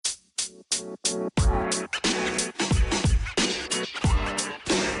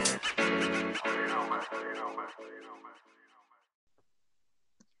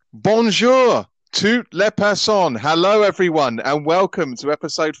Bonjour, toutes les personnes. Hello, everyone, and welcome to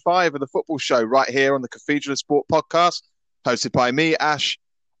episode 5 of the Football Show right here on the Cathedral of Sport podcast, hosted by me, Ash,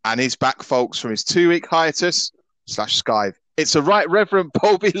 and he's back, folks, from his 2-week hiatus / Skype. It's a Right Reverend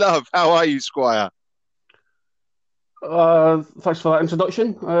Bobby Love. How are you, Squire? Thanks for that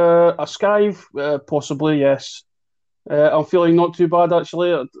introduction. A skive, possibly, yes. I'm feeling not too bad,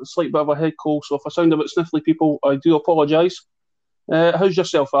 actually. A slight bit of a head cold, so if I sound a bit sniffly, people, I do apologise. How's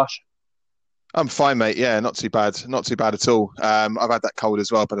yourself, Ash? I'm fine, mate. Yeah, not too bad. Not too bad at all. I've had that cold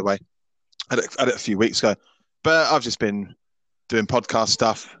as well, by the way. I had it a few weeks ago. But I've just been doing podcast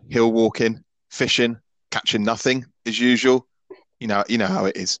stuff, hill walking, fishing, catching nothing, as usual. You know how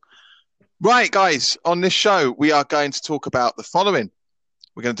it is. Right, guys, on this show, we are going to talk about the following.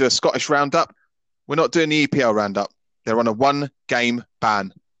 We're going to do a Scottish roundup. We're not doing the EPL roundup. They're on a 1-game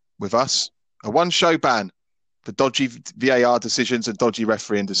ban with us, a 1-show ban for dodgy VAR decisions and dodgy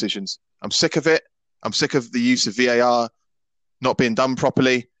refereeing decisions. I'm sick of it. I'm sick of the use of VAR not being done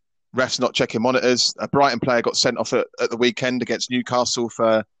properly, refs not checking monitors. A Brighton player got sent off at the weekend against Newcastle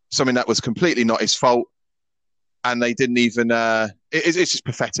for something that was completely not his fault. And they didn't even... it's just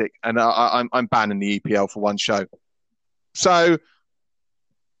pathetic. And I'm banning the EPL for 1 show. So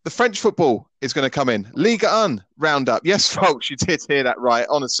the French football is going to come in. Ligue 1 roundup. Yes, folks, you did hear that right,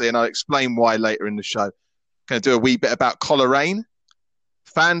 honestly. And I'll explain why later in the show. Going to do a wee bit about Coleraine.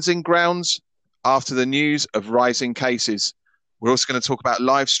 Fans in grounds after the news of rising cases. We're also going to talk about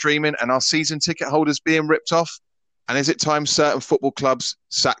live streaming and our season ticket holders being ripped off. And is it time certain football clubs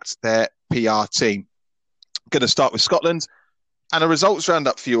sacked their PR team? Going to start with Scotland and a results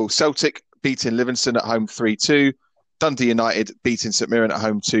roundup for you all. Celtic beating Livingston at home 3-2. Dundee United beating St Mirren at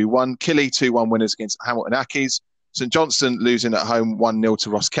home 2-1. Killy 2-1 winners against Hamilton Accies. St Johnstone losing at home 1-0 to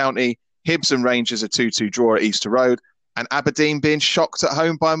Ross County. Hibs and Rangers a 2-2 draw at Easter Road. And Aberdeen being shocked at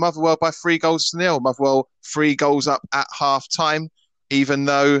home by Motherwell by 3-0. Motherwell 3 goals up at half-time, even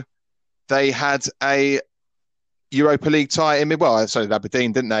though they had a Europa League tie in mid. Well, sorry,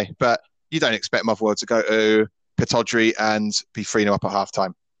 Aberdeen, didn't they? But you don't expect Motherwell to go to Pittodrie and be 3-0 up at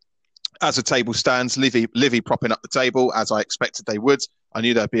half-time. As the table stands, Livy propping up the table, as I expected they would. I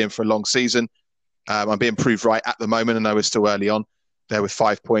knew they'd be in for a long season. I'm being proved right at the moment, and I was still early on. There with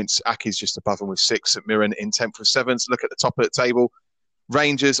 5 points. Aki's just above them with 6. St Mirren in 10th with 7. So look at the top of the table.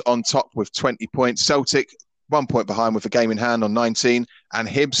 Rangers on top with 20 points. Celtic 1 point behind with a game in hand on 19. And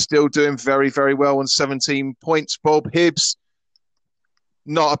Hibs still doing very, very well on 17 points. Bob, Hibs,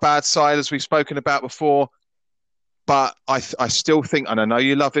 not a bad side as we've spoken about before. But I still think, and I know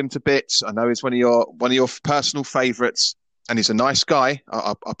you love him to bits. I know he's one of your personal favourites. And he's a nice guy.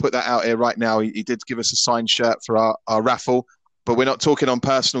 I'll put that out here right now. He did give us a signed shirt for our raffle. But we're not talking on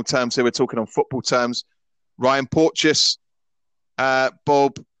personal terms here. We're talking on football terms. Ryan Porteous,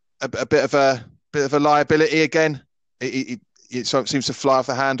 Bob, a bit of a liability again. It seems to fly off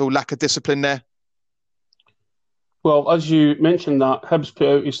the handle. Lack of discipline there. Well, as you mentioned that, Hibs put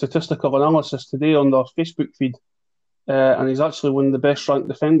out a statistical analysis today on their Facebook feed, and he's actually one of the best-ranked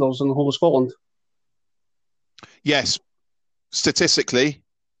defenders in the whole of Scotland. Yes, statistically,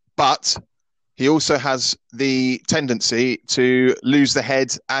 but he also has the tendency to lose the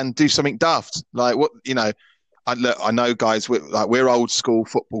head and do something daft. Like what, I know, guys, we're old school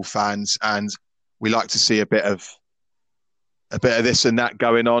football fans, and we like to see a bit of this and that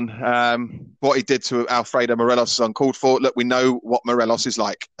going on. What he did to Alfredo Morelos is uncalled for. Look, we know what Morelos is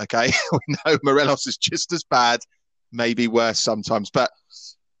like. Okay, we know Morelos is just as bad, maybe worse sometimes. But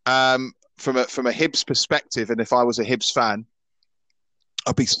from a Hibs perspective, and if I was a Hibs fan,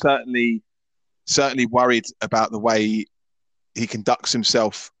 I'd be certainly worried about the way he conducts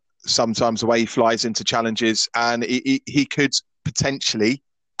himself sometimes, the way he flies into challenges, and he could potentially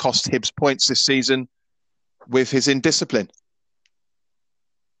cost Hibs points this season with his indiscipline.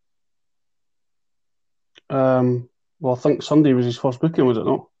 Well, I think Sunday was his first booking, was it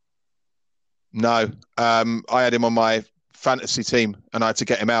not? No. I had him on my fantasy team, and I had to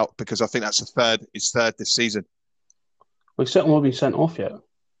get him out because I think that's his third this season. Well, he's certainly not been sent off yet.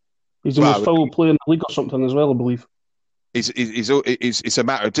 He's the most foul player in the league or something as well, I believe. It's a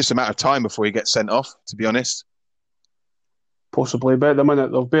matter of time before he gets sent off, to be honest. Possibly, but at the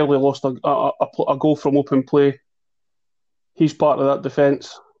minute they've barely lost a goal from open play. He's part of that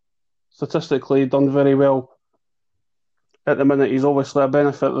defence. Statistically, done very well. At the minute, he's obviously a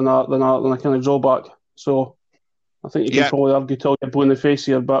benefit than a kind of drawback. So I think you can probably argue till you're blue in the face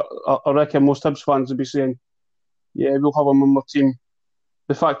here, but I reckon most Hibs fans would be saying, yeah, we'll have him on our team.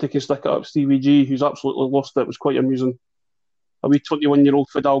 the fact he can stick it up Stevie G, who's absolutely lost it, was quite amusing. A wee 21-year-old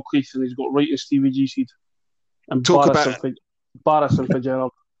for Dalkeith, and he's got right in Stevie G's head. Embarrassing for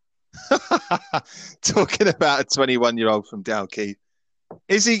Gerrard. Talking about a 21-year-old from Dalkeith.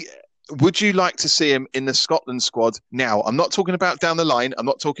 Would you like to see him in the Scotland squad now? I'm not talking about down the line. I'm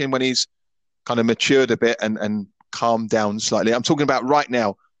not talking when he's kind of matured a bit and calmed down slightly. I'm talking about right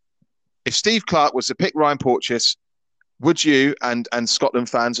now. If Steve Clarke was to pick Ryan Porteous, would you and Scotland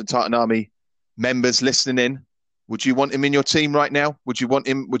fans and Tartan Army members listening in, would you want him in your team right now? Would you want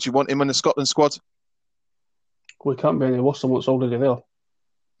him in the Scotland squad? We can't be any worse than what's already there.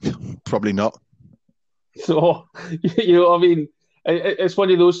 Probably not. So, you know what I mean? It's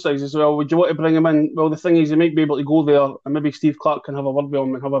one of those things as well. Would you want to bring him in? Well, the thing is, he might be able to go there, and maybe Steve Clarke can have a word with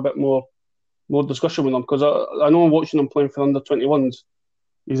him and have a bit more discussion with him. Because I know I'm watching him playing for under 21s.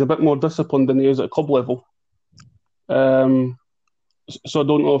 He's a bit more disciplined than he is at club level. So I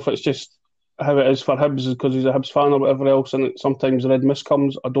don't know if it's just how it is for Hibs because he's a Hibs fan or whatever else, and sometimes the red mist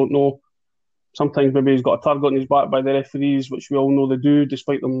comes. I don't know. Sometimes maybe he's got a target on his back by the referees, which we all know they do,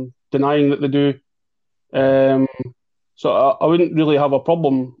 despite them denying that they do. So I wouldn't really have a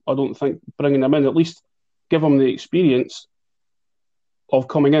problem, I don't think, bringing him in. At least give him the experience of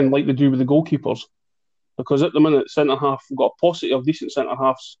coming in like they do with the goalkeepers. Because at the minute, centre-half, we've got a paucity of decent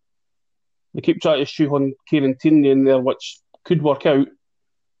centre-halves. They keep trying to shoehorn Kieran Tierney in there, which could work out.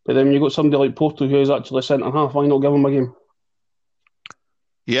 But then you've got somebody like Porto who is actually centre-half. Why not give him a game?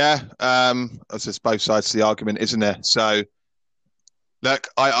 Yeah, that's just both sides of the argument, isn't there? So, look,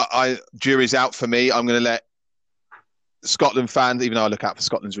 I jury's out for me. I'm going to let Scotland fans, even though I look out for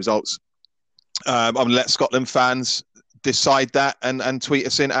Scotland's results, I'm going to let Scotland fans decide that and tweet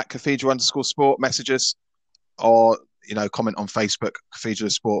us in at Cathedral_sport, message us, or comment on Facebook, Cathedral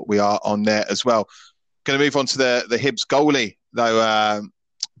of Sport. We are on there as well. Going to move on to the Hibs goalie, though,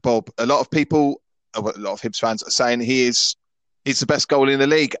 Bob. A lot of Hibs fans are saying he's the best goalie in the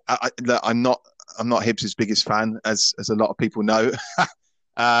league. I'm not Hibs' biggest fan, as a lot of people know,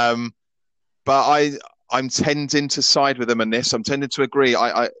 but I'm tending to side with him on this. I'm tending to agree.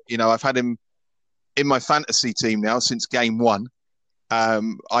 I've had him in my fantasy team now since game one.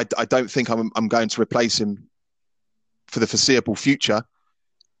 I don't think I'm going to replace him for the foreseeable future.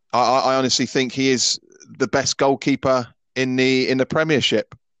 I honestly think he is the best goalkeeper in the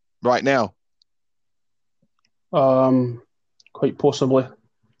Premiership right now. Quite possibly.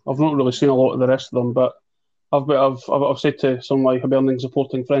 I've not really seen a lot of the rest of them, but I've said to some of my Hibernian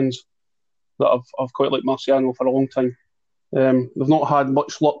supporting friends that I've quite liked Marciano for a long time. They've not had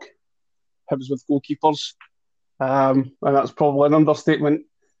much luck, Hibs, with goalkeepers, and that's probably an understatement.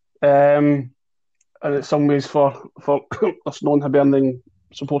 And in some ways, for us non-Hibernian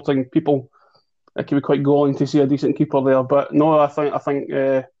supporting people, it can be quite galling to see a decent keeper there. But no, I think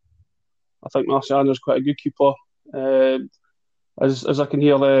Marciano is quite a good keeper. As I can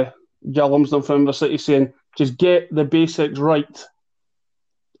hear Jar Lumsden from the City saying, just get the basics right.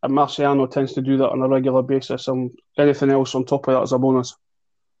 And Marciano tends to do that on a regular basis, and anything else on top of that is a bonus.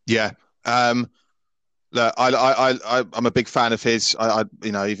 Yeah. Look, I'm a big fan of his.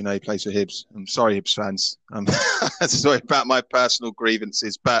 Even though he plays for Hibs, I'm sorry, Hibs fans. Sorry about my personal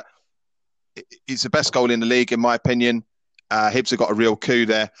grievances, but he's the best goalie in the league, in my opinion. Hibs have got a real coup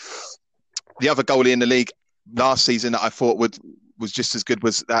there. The other goalie in the league last season that I thought was just as good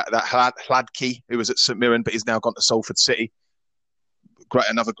was that Hladky, who was at St Mirren, but he's now gone to Salford City.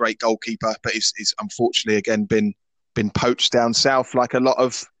 Another great goalkeeper, but he's unfortunately again been poached down south, like a lot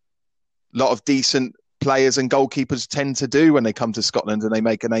of decent players and goalkeepers tend to do when they come to Scotland and they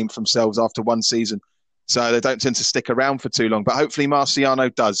make a name for themselves after one season. So they don't tend to stick around for too long. But hopefully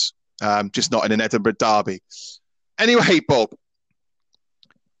Marciano does, just not in an Edinburgh derby. Anyway, Bob,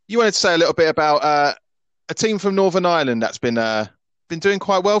 you wanted to say a little bit about a team from Northern Ireland that's been doing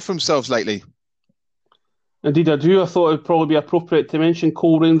quite well for themselves lately. Indeed, I do. I thought it would probably be appropriate to mention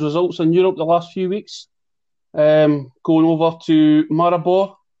Coleraine's results in Europe the last few weeks. Going over to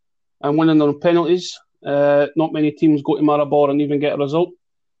Maribor and winning on penalties. Not many teams go to Maribor and even get a result.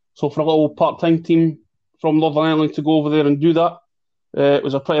 So for a little part-time team from Northern Ireland to go over there and do that, it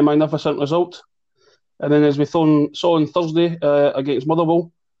was a pretty magnificent result. And then as we saw on Thursday against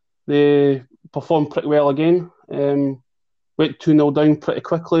Motherwell, they performed pretty well again. Went 2-0 down pretty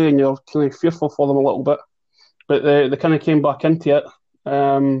quickly, and you're kind of fearful for them a little bit. But they kind of came back into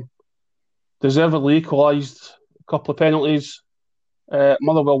it. Deservedly equalised a couple of penalties.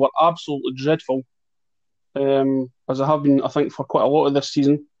 Motherwell were absolutely dreadful, as they have been, I think, for quite a lot of this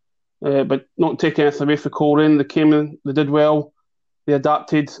season. But not taking anything away from Coleraine. They came in, they did well, they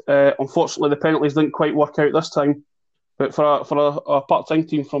adapted. Unfortunately, the penalties didn't quite work out this time. But for a part-time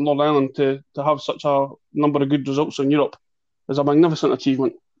team from Northern Ireland to have such a number of good results in Europe is a magnificent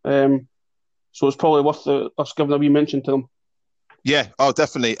achievement. So it's probably worth us giving a wee mention to them. Yeah, oh,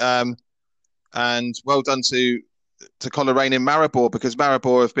 definitely. And well done to Coleraine in Maribor, because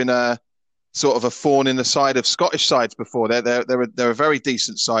Maribor have been a sort of a thorn in the side of Scottish sides before. They're a very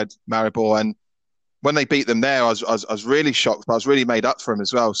decent side, Maribor, and when they beat them there, I was really shocked, but I was really made up for them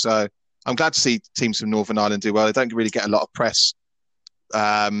as well. So I'm glad to see teams from Northern Ireland do well. They don't really get a lot of press.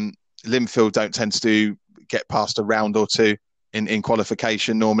 Linfield don't tend to get past a round or two in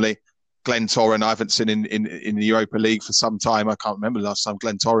qualification normally. Glentoran, I haven't seen in the Europa League for some time. I can't remember the last time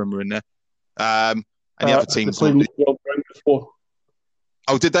Glentoran were in there. And the other teams. They played Motherwell the round before.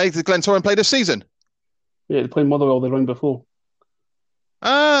 Oh, did they? Did Glentoran play this season? Yeah, they played Motherwell the round before.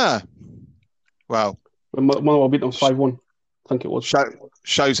 Ah, well. Motherwell beat them 5-1. I think it was.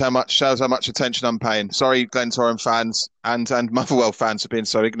 Shows how much attention I'm paying. Sorry, Glentoran fans and Motherwell fans for being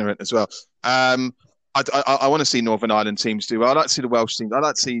so ignorant as well. I want to see Northern Ireland teams do well. I like to see the Welsh teams. I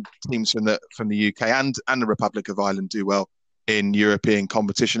like to see teams from the UK and the Republic of Ireland do well in European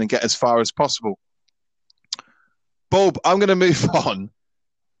competition and get as far as possible. Bob, I'm going to move on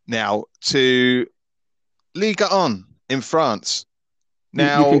now to Ligue 1 in France.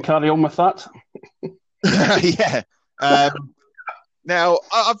 Now you can carry on with that. Yeah. Now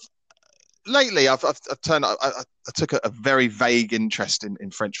I've turned. I took a very vague interest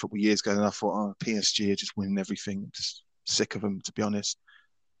in French football years ago, and I thought, oh, PSG are just winning everything. I'm just sick of them, to be honest.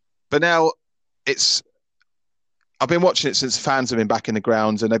 But now I've been watching it since fans have been back in the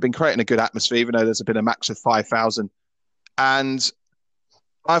grounds, and they've been creating a good atmosphere, even though there's been a max of 5,000. And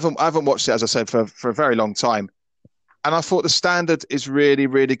I haven't watched it, as I said, for a very long time. And I thought the standard is really,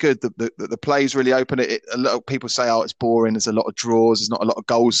 really good. The play's really open. A lot of people say, oh, it's boring. There's a lot of draws. There's not a lot of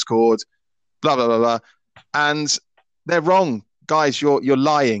goals scored. Blah, blah, blah, blah. And they're wrong. Guys, you're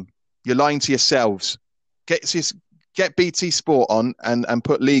lying. You're lying to yourselves. Get BT Sport on and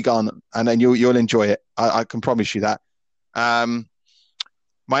put League on, and then you'll enjoy it. I can promise you that.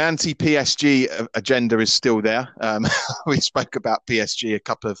 My anti-PSG agenda is still there. We spoke about PSG a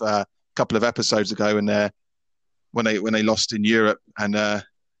couple of episodes ago, and when they lost in Europe, and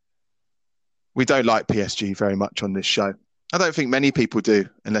we don't like PSG very much on this show. I don't think many people do,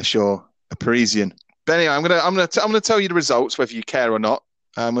 unless you're a Parisian. But anyway, I'm gonna tell you the results, whether you care or not.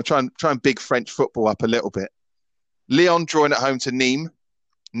 We'll try and big French football up a little bit. Lyon drawing at home to Nîmes,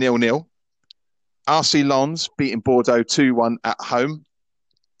 0-0. RC Lens beating Bordeaux 2-1 at home.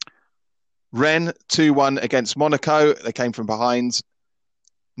 Rennes 2-1 against Monaco. They came from behind.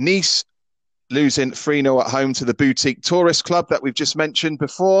 Nice losing 3-0 at home to the Boutique Tourist Club that we've just mentioned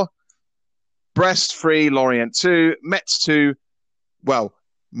before. Brest 3, Lorient 2, Metz 2. Well,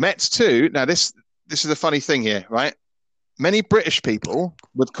 Metz 2. Now, this is a funny thing here, right? Many British people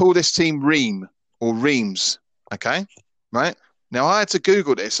would call this team Ream or Reims, okay? Right? Now, I had to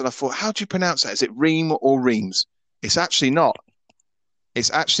Google this, and I thought, how do you pronounce that? Is it Ream or Reims? It's actually not.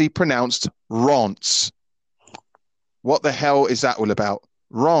 It's actually pronounced Reims. What the hell is that all about?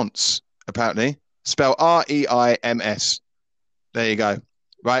 Reims, apparently. Spelled R-E-I-M-S. There you go.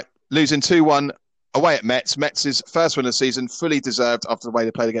 Right. Losing 2-1 away at Metz. Metz's first win of the season, fully deserved after the way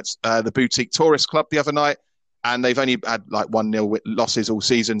they played against the Boutique Tourist Club the other night. And they've only had like 1-0 losses all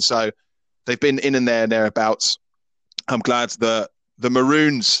season. So they've been in and thereabouts. I'm glad that the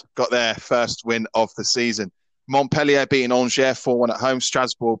Maroons got their first win of the season. Montpellier beating Angers 4-1 at home.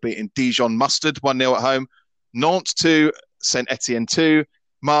 Strasbourg beating Dijon Mustard 1-0 at home. Nantes 2, Saint-Etienne 2.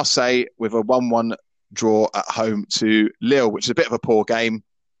 Marseille with a 1-1 draw at home to Lille, which is a bit of a poor game.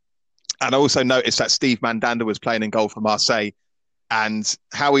 And I also noticed that Steve Mandanda was playing in goal for Marseille, and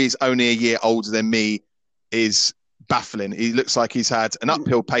how he's only a year older than me is baffling. He looks like he's had an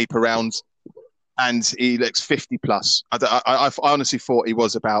uphill paper round, and he looks 50 plus. I honestly thought he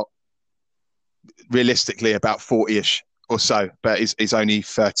was realistically about 40-ish or so, but he's only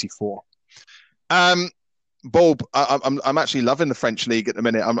 34. Bob, I'm actually loving the French league at the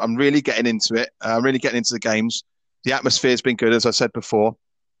minute. I'm really getting into it. I'm really getting into the games. The atmosphere's been good, as I said before.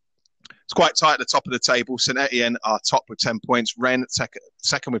 It's quite tight at the top of the table. Saint-Etienne are top with 10 points. Rennes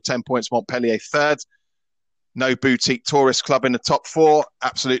second with 10 points. Montpellier third. No Boutique Tourist Club in the top 4.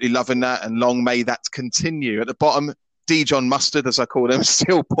 Absolutely loving that, and long may that continue. At the bottom, Dijon Mustard, as I call them,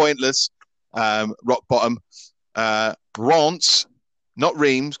 still pointless. Rock bottom. Reims, not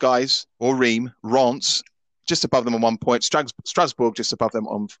Reims, guys, or Ream. Reims, just above them on 1 point. Strasbourg just above them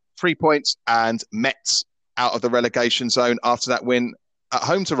on 3 points. And Metz out of the relegation zone after that win at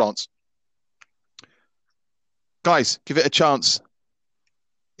home to Reims. Guys, give it a chance.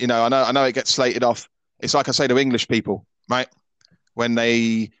 You know, I know it gets slated off. It's like I say to English people, right? When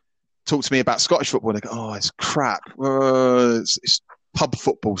they talk to me about Scottish football, they go, "Oh, it's crap. It's pub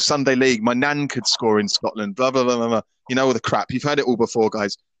football, Sunday league. My nan could score in Scotland. Blah blah blah blah blah." You know all the crap. You've heard it all before,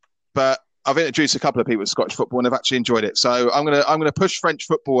 guys. But I've introduced a couple of people to Scottish football, and they've actually enjoyed it. So I'm gonna push French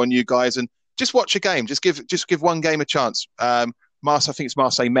football on you guys, and just watch a game. Just give one game a chance. I think it's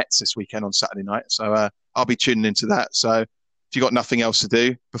Marseille Metz this weekend on Saturday night. So I'll be tuning into that. So if you've got nothing else to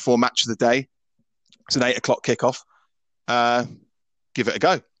do before match of the day, it's an 8 o'clock kickoff. Give it a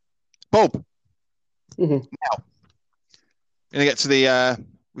go. Bob. Mm-hmm. Now, we're going to get to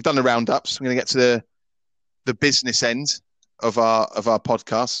we've done the roundups. We're going to get to the business end of our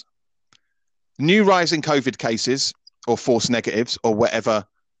podcast. New rising COVID cases or false negatives or whatever,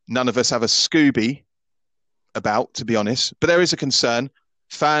 none of us have a Scooby about, to be honest. But there is a concern.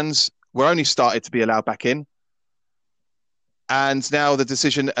 Fans were only started to be allowed back in. And now the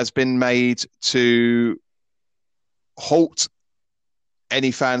decision has been made to halt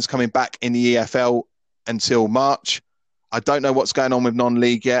any fans coming back in the EFL until March. I don't know what's going on with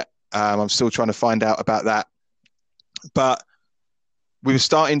non-league yet. I'm still trying to find out about that. But we were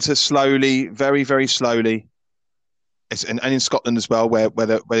starting to slowly, very, very slowly, and in Scotland as well, where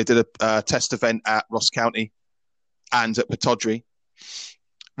they did a test event at Ross County and at Pittodrie,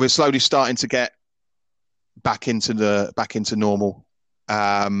 we're slowly starting to get back into normal.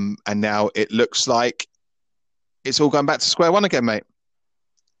 And now it looks like it's all going back to square one again, mate.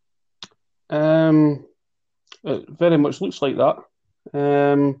 It very much looks like that.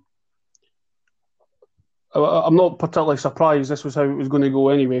 I'm not particularly surprised this was how it was going to go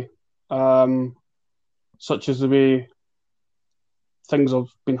anyway, such as the way things have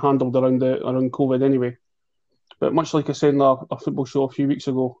been handled around COVID anyway. But much like I said in a football show a few weeks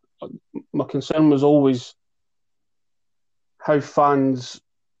ago, my concern was always how fans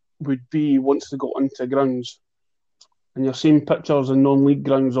would be once they got into grounds. And you're seeing pictures in non-league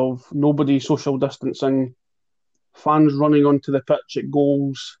grounds of nobody social distancing, fans running onto the pitch at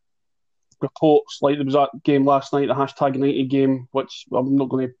goals, reports like there was that game last night, the #90 game, which I'm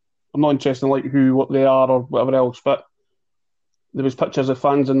not interested in like who, what they are or whatever else, but there was pictures of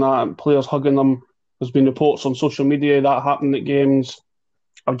fans in that and players hugging them. There's been reports on social media that happened at games.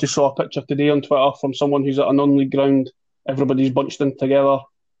 I just saw a picture today on Twitter from someone who's at a non-league ground. Everybody's bunched in together.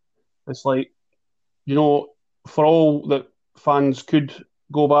 It's like, for all that fans could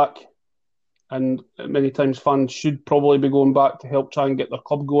go back, and many times fans should probably be going back to help try and get their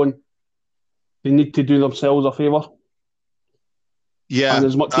club going, they need to do themselves a favour. Yeah. And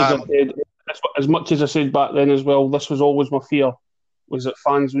as much as I said back then as well, this was always my fear, was that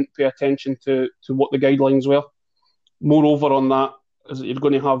fans wouldn't pay attention to what the guidelines were. Moreover on that is that you're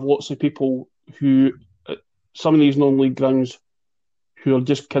going to have lots of people who, at some of these non-league grounds, who are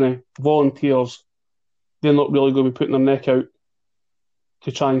just kind of volunteers. They're not really going to be putting their neck out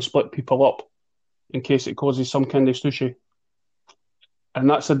to try and split people up in case it causes some kind of sushi. And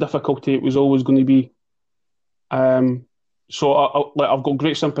that's the difficulty it was always going to be. So I've got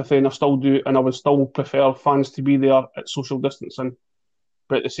great sympathy, and I still do, and I would still prefer fans to be there at social distancing.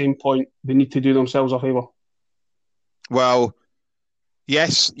 But at the same point, they need to do themselves a favour. Well,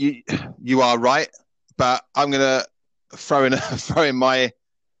 yes, you are right, but I'm going to throw in my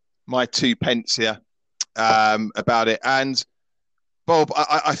 2 pence here about it. And Bob,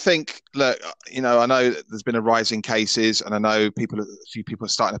 I think, look, I know that there's been a rise in cases, and I know a few people are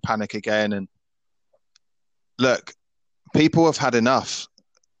starting to panic again. And look, people have had enough.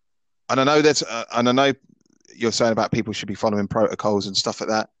 And I know you're saying about people should be following protocols and stuff like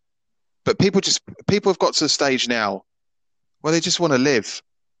that. But people have got to the stage now where they just want to live,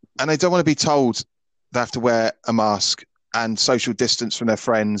 and they don't want to be told they have to wear a mask and social distance from their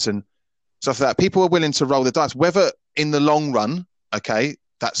friends and stuff like that. People are willing to roll the dice, whether in the long run, okay,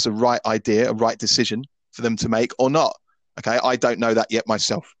 that's the right idea, a right decision for them to make or not. Okay, I don't know that yet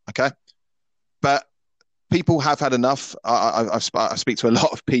myself. Okay, but people have had enough. I speak to a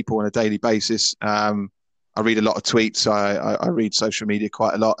lot of people on a daily basis. I read a lot of tweets. I read social media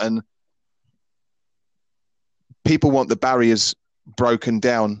quite a lot, and people want the barriers broken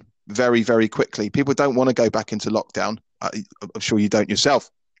down very, very quickly. People don't want to go back into lockdown. I'm sure you don't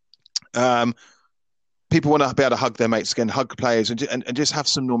yourself. People want to be able to hug their mates again, hug players, and just have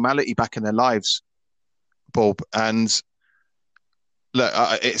some normality back in their lives, Bob. And look,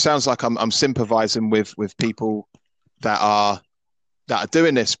 it sounds like I'm sympathising with people that are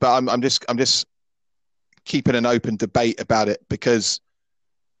doing this, but I'm just keeping an open debate about it, because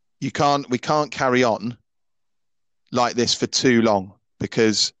we can't carry on like this for too long,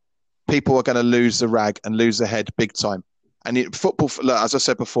 because people are going to lose the rag and lose their head big time. And football, look, as I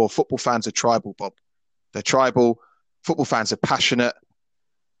said before, football fans are tribal, Bob. They're tribal. Football fans are passionate.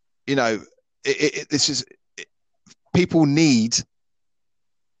 People need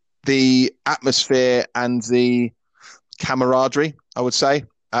the atmosphere and the camaraderie, I would say,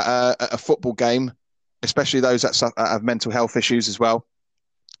 at a football game, especially those that have mental health issues as well.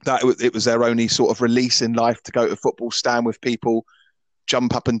 That it was their only sort of release in life to go to football, stand with people,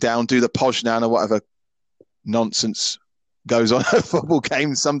 jump up and down, do the Poznan or whatever nonsense goes on at football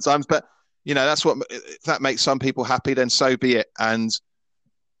games sometimes. But, that's if that makes some people happy, then so be it. And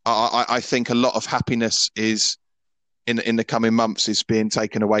I think a lot of happiness is in the coming months is being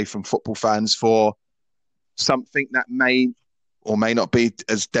taken away from football fans for something that may or may not be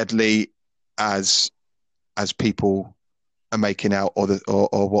as deadly as people are making out or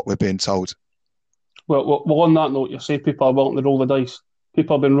what we're being told. Well, on that note, you say people are willing to roll the dice.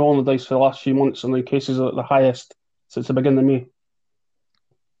 People have been rolling the dice for the last few months, and the cases are at the highest since the beginning of May.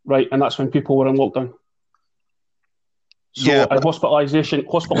 Right, and that's when people were in lockdown. So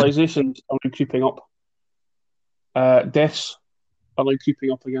hospitalizations are now creeping up. Deaths are now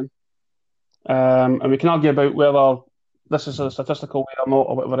creeping up again. And we can argue about whether this is a statistical way or not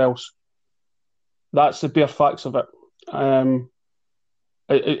or whatever else. That's the bare facts of it.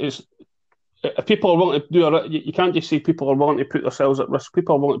 If people are willing to do it, you can't just say people are willing to put themselves at risk.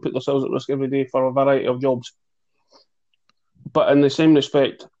 People are willing to put themselves at risk every day for a variety of jobs. But in the same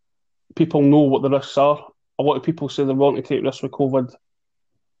respect, people know what the risks are. A lot of people say they're willing to take risks with COVID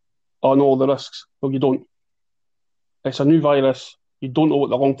on all the risks. Well, you don't. It's a new virus. You don't know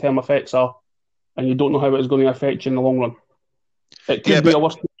what the long-term effects are, and you don't know how it is going to affect you in the long run. It could be a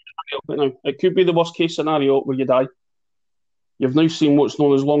worst case scenario right now. It could be the worst case scenario where you die. You've now seen what's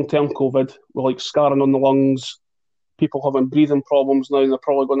known as long-term COVID, with like scarring on the lungs, people having breathing problems now, and they're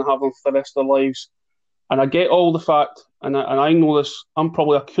probably going to have them for the rest of their lives. And I get all the fact, and I know this, I'm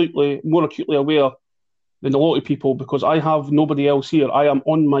probably more acutely aware than a lot of people because I have nobody else here. I am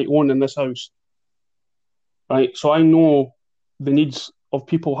on my own in this house. Right? So I know the needs of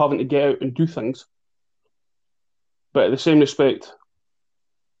people having to get out and do things. But at the same respect,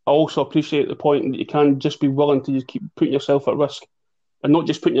 I also appreciate the point that you can't just be willing to just keep putting yourself at risk. And not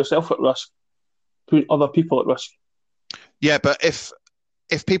just putting yourself at risk, putting other people at risk. Yeah, but if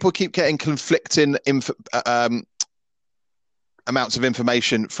people keep getting conflicting amounts of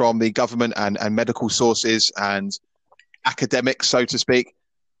information from the government and medical sources and academics, so to speak,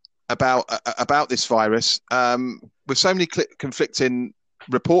 about this virus, with so many conflicting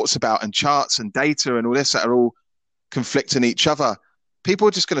reports about and charts and data and all this that are all conflicting each other, people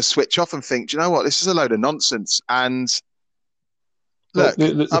are just going to switch off and think, do you know what, this is a load of nonsense. And look,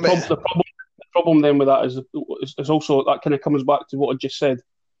 the problem then with that is also that kind of comes back to what I just said.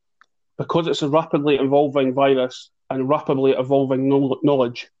 Because it's a rapidly evolving virus and rapidly evolving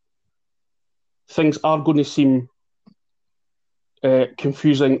knowledge, things are going to seem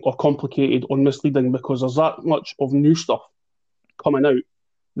confusing or complicated or misleading because there's that much of new stuff coming out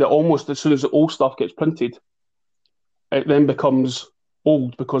that almost as soon as the old stuff gets printed, it then becomes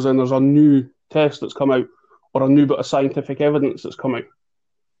old because then there's a new test that's come out or a new bit of scientific evidence that's come out.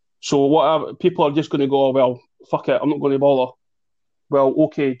 So people are just going to go, oh, well, fuck it, I'm not going to bother. Well,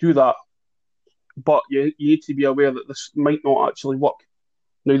 okay, do that. But you need to be aware that this might not actually work.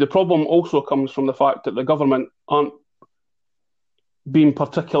 Now, the problem also comes from the fact that the government aren't being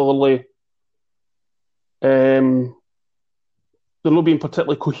particularly they're not being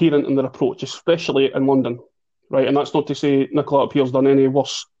particularly coherent in their approach, especially in London, right? And that's not to say Nicola Pear's done any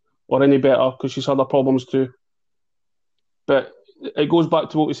worse or any better because she's had her problems too. But it goes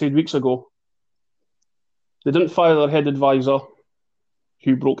back to what we said weeks ago. They didn't fire their head advisor,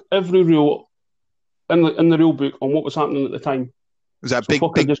 who broke every rule in the rule book on what was happening at the time. Was that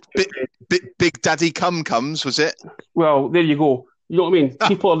big Daddy comes, was it? Well, there you go. You know what I mean?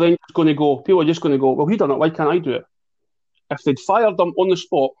 People are just going to go, well, he done it, why can't I do it? If they'd fired him on the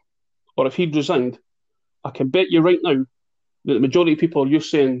spot, or if he'd resigned, I can bet you right now that the majority of people are just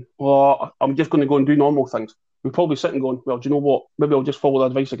saying, oh, I'm just going to go and do normal things. We're probably sitting going, well, do you know what? Maybe I'll just follow the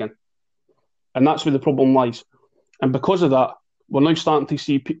advice again. And that's where the problem lies. And because of that, we're now starting to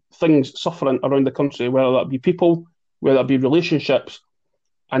see things suffering around the country, whether that be people, whether that be relationships.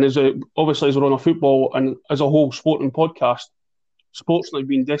 And obviously, as we're on a football and as a whole sporting podcast, sports now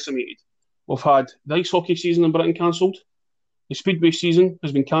being decimated. We've had the ice hockey season in Britain cancelled. The Speedway season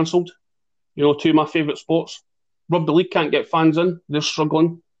has been cancelled. You know, two of my favourite sports. Rugby league can't get fans in. They're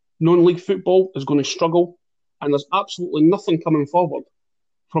struggling. Non-league football is going to struggle. And there's absolutely nothing coming forward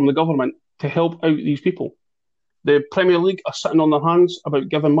from the government to help out these people. The Premier League are sitting on their hands about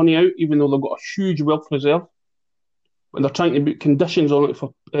giving money out, even though they've got a huge wealth reserve. When they're trying to put conditions on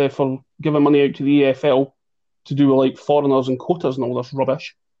it for giving money out to the EFL, to do with like foreigners and quotas and all this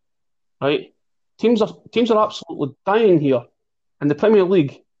rubbish, right? Teams are absolutely dying here, and the Premier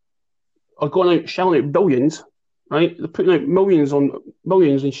League are going out shelling out billions, right? They're putting out millions on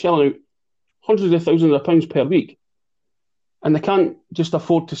millions and shelling out hundreds of thousands of pounds per week, and they can't just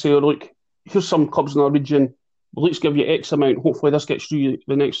afford to say, oh, "Look, here's some clubs in our region. Well, let's give you X amount. Hopefully, this gets through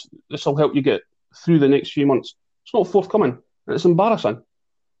the next. This will help you get through the next few months." It's not forthcoming, and it's embarrassing.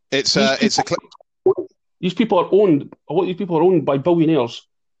 These people are owned. A lot of these people are owned by billionaires.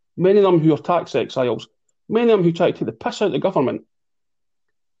 Many of them who are tax exiles. Many of them who try to take the piss out of the government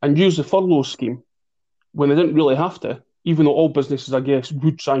and use the furlough scheme when they didn't really have to. Even though all businesses, I guess,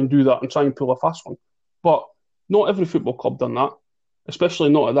 would try and do that and try and pull a fast one, but not every football club done that, especially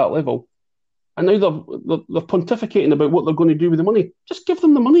not at that level. And now they're pontificating about what they're going to do with the money. Just give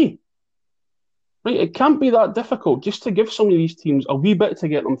them the money. Right? It can't be that difficult just to give some of these teams a wee bit to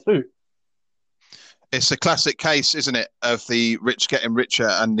get them through. It's a classic case, isn't it, of the rich getting richer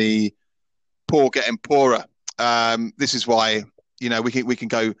and the poor getting poorer. This is why, we can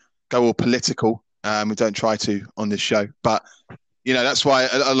go all political. We don't try to on this show, but that's why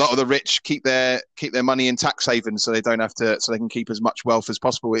a lot of the rich keep their money in tax havens so they don't have to, so they can keep as much wealth as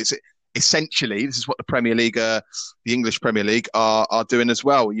possible. It's essentially, this is what the Premier League, the English Premier League, are doing as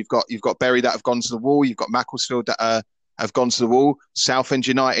well. You've got Bury that have gone to the wall. You've got Macclesfield that have gone to the wall. Southend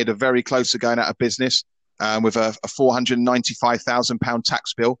United are very close to going out of business with a £495,000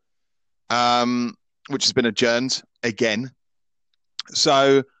 tax bill, which has been adjourned again.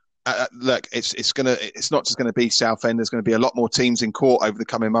 So. Look, it's not just going to be Southend. There's going to be a lot more teams in court over the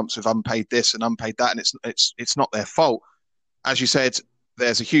coming months with unpaid this and unpaid that, and it's not their fault. As you said,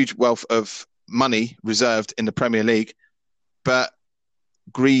 there's a huge wealth of money reserved in the Premier League, but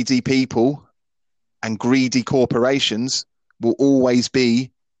greedy people and greedy corporations will always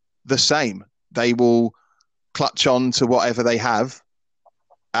be the same. They will clutch on to whatever they have,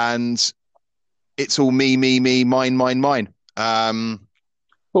 and it's all me, mine.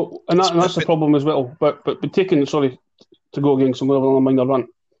 Well, and that's the problem as well. But taking, sorry to go against somewhere along the minor run.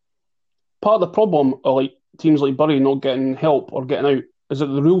 Part of the problem of like teams like Bury not getting help or getting out is that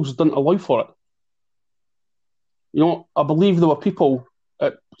the rules didn't allow for it. I believe there were people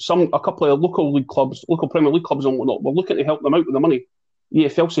at a couple of local league clubs, local Premier League clubs and whatnot, were looking to help them out with the money. The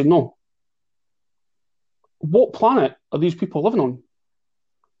EFL said no. What planet are these people living on?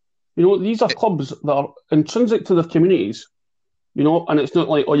 These are clubs that are intrinsic to their communities. And it's not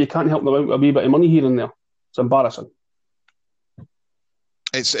like, you can't help them out with a wee bit of money here and there. It's embarrassing.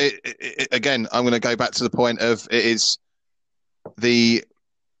 Again, I'm going to go back to the point of it is the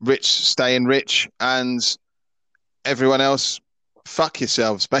rich staying rich and everyone else fuck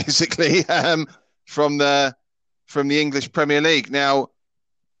yourselves, basically, from the English Premier League. Now,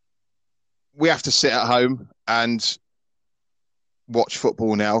 we have to sit at home and watch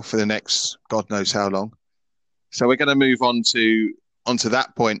football now for the next God knows how long. So we're going to move onto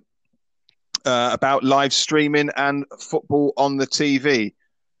that point about live streaming and football on the TV.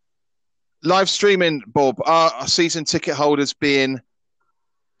 Live streaming, Bob, are season ticket holders being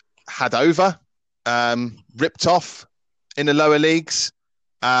had over, ripped off in the lower leagues,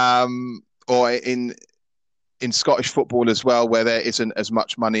 or in Scottish football as well, where there isn't as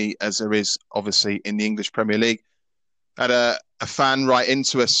much money as there is obviously in the English Premier League? Had a fan write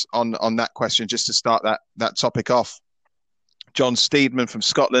into us on that question just to start that topic off. John Steedman from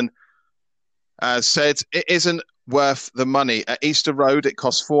Scotland said it isn't worth the money. At Easter Road, it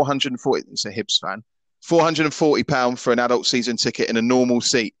costs £440. It's a Hibs fan. £440 for an adult season ticket in a normal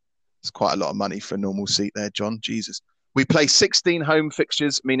seat. It's quite a lot of money for a normal seat there, John. Jesus. We play 16 home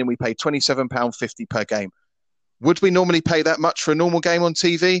fixtures, meaning we pay £27.50 per game. Would we normally pay that much for a normal game on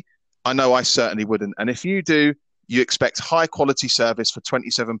TV? I know I certainly wouldn't. And if you do, you expect high quality service for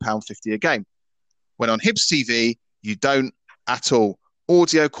 £27.50 a game. When on Hibs TV, you don't at all.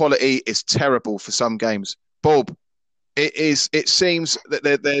 Audio quality is terrible for some games. Bob, it seems that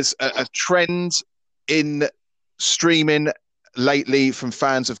there's a trend in streaming lately from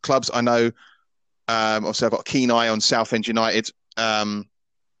fans of clubs. I know, obviously I've got a keen eye on Southend United, and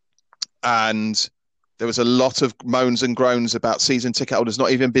there was a lot of moans and groans about season ticket holders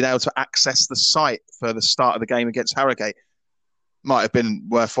not even being able to access the site for the start of the game against Harrogate. Might have been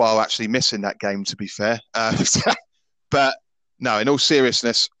worthwhile actually missing that game, to be fair. But no, in all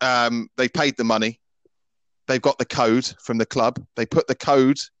seriousness, they paid the money. They've got the code from the club. They put the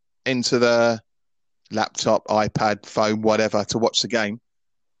code into the laptop, iPad, phone, whatever, to watch the game.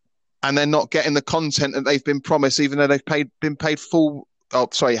 And they're not getting the content that they've been promised, even though they've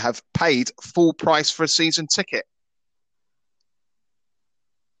have paid full price for a season ticket.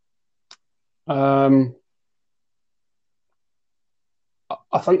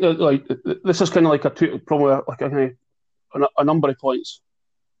 I think that like this is kind of like probably like a number of points.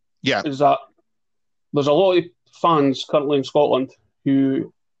 Yeah, is that there's a lot of fans currently in Scotland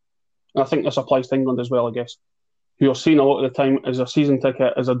who, and I think this applies to England as well, I guess, who are seen a lot of the time as a season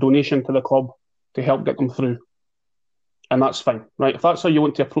ticket as a donation to the club to help get them through, and that's fine, right? If that's how you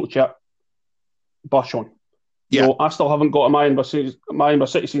want to approach it, bash on. Yeah. You know, I still haven't got my Edinburgh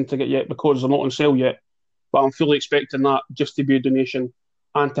City season ticket yet because they're not on sale yet, but I'm fully expecting that just to be a donation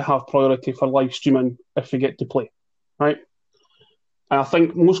and to have priority for live streaming if we get to play, right? And I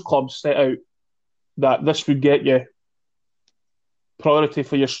think most clubs set out that this would get you priority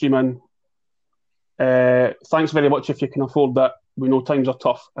for your streaming. Thanks very much if you can afford that. We know times are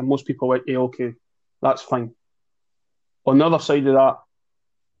tough, and most people went, yeah, okay, that's fine. On the other side of that,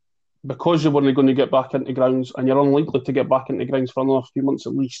 because you're only going to get back into grounds and you're unlikely to get back into grounds for another few months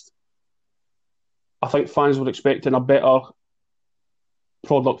at least, I think fans were expecting a better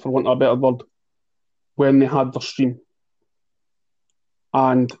product, for want of a better word, when they had their stream.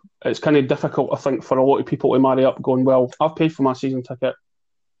 And it's kind of difficult, I think, for a lot of people to marry up going, well, I've paid for my season ticket.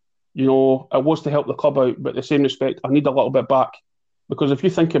 You know, it was to help the club out, but in the same respect, I need a little bit back. Because if you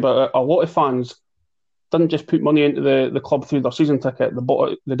think about it, a lot of fans didn't just put money into the club through their season ticket.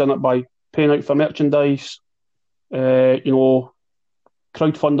 They done it by paying out for merchandise, you know,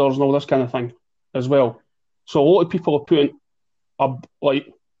 crowdfunders and all this kind of thing as well. So a lot of people are putting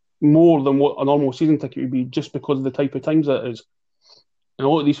like more than what a normal season ticket would be just because of the type of times it is. And a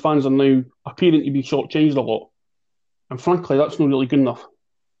lot of these fans are now appearing to be shortchanged a lot. And frankly, that's not really good enough.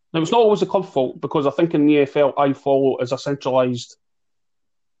 Now, it's not always the club's fault, because I think in the EFL, iFollow is a centralised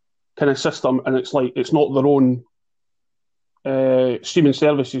kind of system, and it's like it's not their own streaming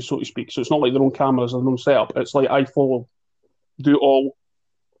services, so to speak. So it's not like their own cameras or their own setup. It's like iFollow do it all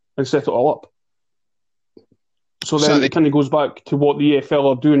and set it all up. So then it kind of goes back to what the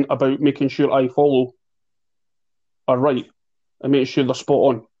EFL are doing about making sure iFollow are right and making sure they're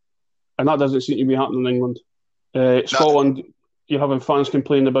spot on. And that doesn't seem to be happening in England. Scotland, you're having fans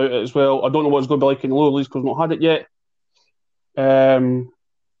complaining about it as well. I don't know what it's going to be like in the lower leagues because we've not had it yet.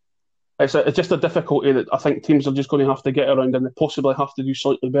 It's just a difficulty that I think teams are just going to have to get around, and they possibly have to do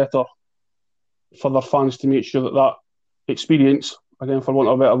slightly better for their fans to make sure that experience, again, for want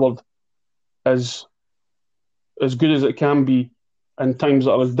of a better word, is as good as it can be in times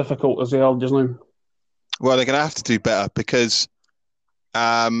that are as difficult as they are just now. Well, they're going to have to do better because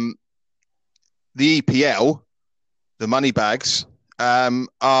the EPL, the money bags,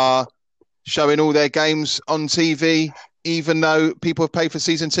 are showing all their games on TV, even though people have paid for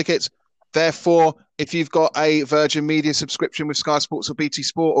season tickets. Therefore, if you've got a Virgin Media subscription with Sky Sports or BT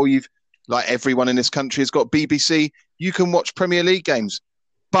Sport, or you've, like everyone in this country has got BBC, you can watch Premier League games.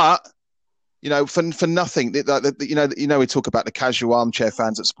 But, you know, for nothing, you know, we talk about the casual armchair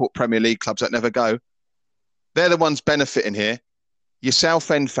fans that support Premier League clubs that never go. They're the ones benefiting here. Your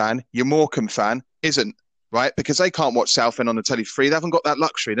Southend fan, your Morecambe fan isn't, right? Because they can't watch Southend on the telly free. They haven't got that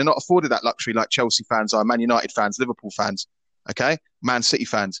luxury. They're not afforded that luxury like Chelsea fans are, Man United fans, Liverpool fans, okay? Man City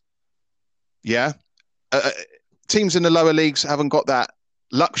fans. Yeah. Teams in the lower leagues haven't got that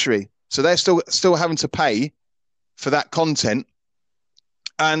luxury. So they're still having to pay for that content.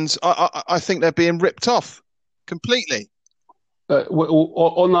 And I think they're being ripped off completely.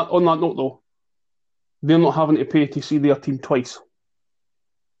 On that note, though, they're not having to pay to see their team twice.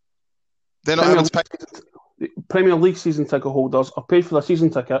 They're not having to pay. Premier League season ticket holders are paid for their season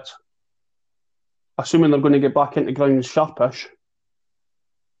tickets, assuming they're going to get back into grounds sharpish.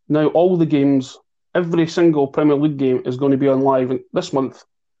 Now, all the games, every single Premier League game is going to be on live this month,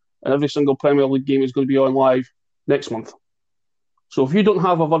 and every single Premier League game is going to be on live next month. So if you don't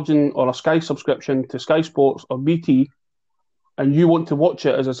have a Virgin or a Sky subscription to Sky Sports or BT, and you want to watch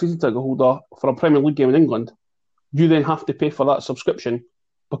it as a season ticket holder for a Premier League game in England, you then have to pay for that subscription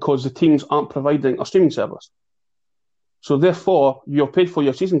because the teams aren't providing a streaming service. So therefore, you're paid for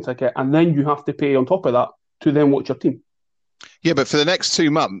your season ticket, and then you have to pay on top of that to then watch your team. Yeah, but for the next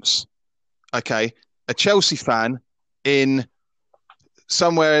 2 months, okay, a Chelsea fan in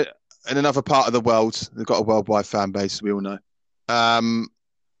somewhere in another part of the world, they've got a worldwide fan base, we all know,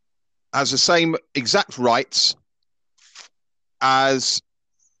 has the same exact rights as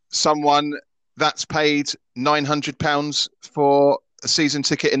someone that's paid £900 for a season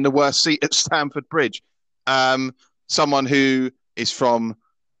ticket in the worst seat at Stamford Bridge. Someone who is from,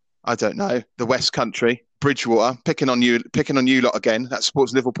 I don't know, the West Country, Bridgewater, picking on you lot again, that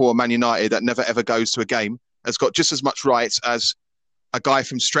supports Liverpool or Man United, that never ever goes to a game, has got just as much rights as a guy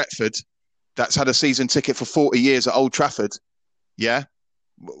from Stretford that's had a season ticket for 40 years at Old Trafford. Yeah?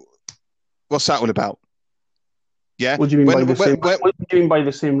 What's that all about? Yeah. What do you mean by the same? What do you mean by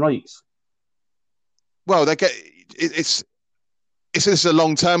the same rights? Well, they get it's this is a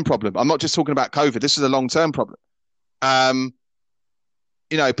long-term problem. I'm not just talking about COVID. This is a long-term problem.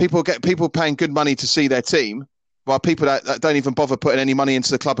 People paying good money to see their team, while people that don't even bother putting any money into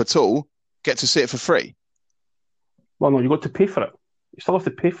the club at all get to see it for free. Well, no, you got to pay for it. You still have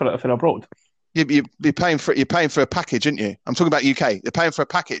to pay for it if you're abroad. You're paying for it. You're paying for a package, aren't you? I'm talking about UK. They're paying for a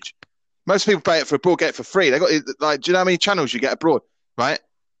package. Most people pay it for abroad, get it for free. They got do you know how many channels you get abroad? Right.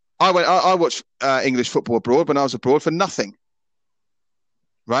 I watched English football abroad when I was abroad for nothing.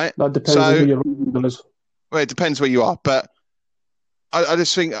 Right. That depends on who your region is. Well, it depends where you are, but I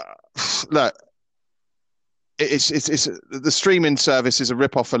just think, look, it's the streaming service is a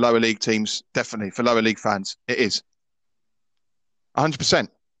rip off for lower league teams, definitely for lower league fans. It is 100%.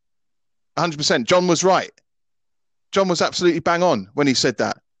 100%. John was right. John was absolutely bang on when he said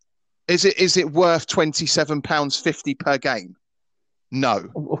that. Is it worth £27.50 per game?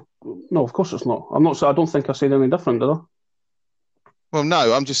 No. No, of course it's not. I don't think I said any different, did I? Well,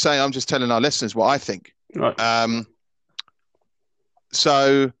 no. I'm just saying. I'm just telling our listeners what I think. Right.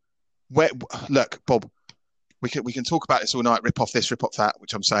 So, look, Bob, we can talk about this all night. Rip off this, rip off that,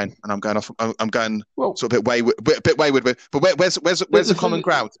 which I'm saying, and I'm going off. I'm going sort of a bit wayward. But where's the common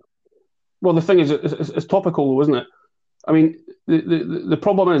ground? Well, the thing is, it's topical, though, isn't it? I mean, the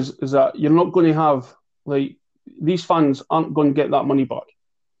problem is that you're not going to have, like, these fans aren't going to get that money back.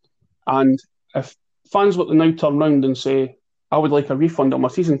 And if fans were to now turn around and say, I would like a refund on my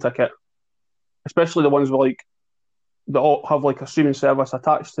season ticket, especially the ones that all have like a streaming service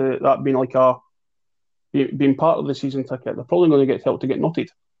attached to that being part of the season ticket, they're probably going to get help to get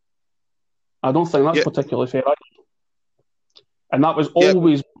knotted. I don't think that's particularly fair either. And that was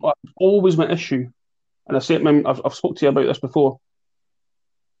always my issue. And I've spoke to you about this before,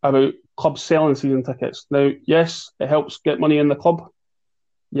 about clubs selling season tickets. Now, yes, it helps get money in the club.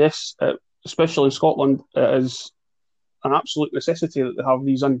 Yes, especially in Scotland, it is an absolute necessity that they have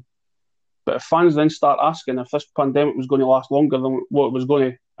these in. But if fans then start asking if this pandemic was going to last longer than what it was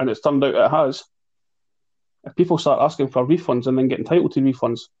going to, and it's turned out it has, if people start asking for refunds and then get entitled to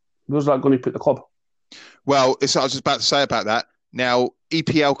refunds, where's that going to put the club? Well, I was just about to say about that. Now,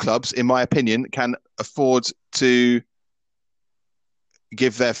 EPL clubs, in my opinion, can afford to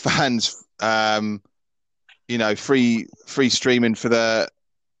give their fans, free streaming for the,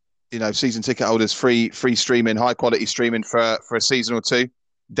 season ticket holders, free streaming, high quality streaming for a season or two,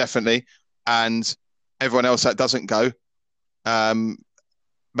 definitely. And everyone else that doesn't go,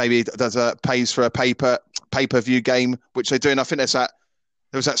 maybe pays for a pay-per-view game, which they're doing. I think there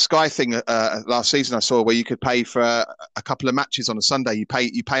was that Sky thing last season I saw where you could pay for a couple of matches on a Sunday. You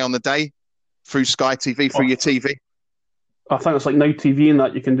pay on the day through Sky TV, through your TV. I think it's like Now TV and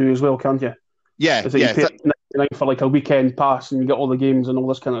that you can do as well, can't you? Yeah. You pay $99 for like a weekend pass and you get all the games and all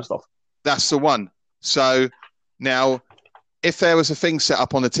this kind of stuff. That's the one. So now, if there was a thing set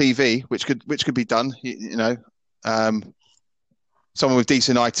up on the TV, which could be done, someone with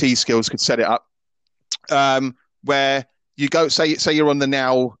decent IT skills could set it up, where you go, say you're on the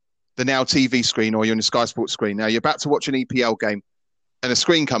Now TV screen or you're on the Sky Sports screen. Now you're about to watch an EPL game and a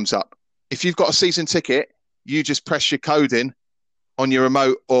screen comes up. If you've got a season ticket, you just press your code in on your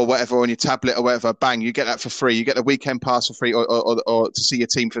remote or whatever, on your tablet or whatever, bang, you get that for free. You get the weekend pass for free or to see your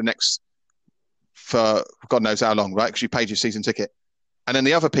team for God knows how long, right? Because you paid your season ticket. And then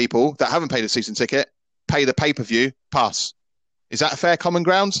the other people that haven't paid a season ticket pay the pay-per-view pass. Is that a fair common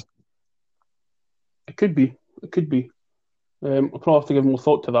ground? It could be. I'll probably have to give more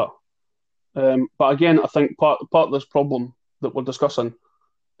thought to that. But again, I think part of this problem that we're discussing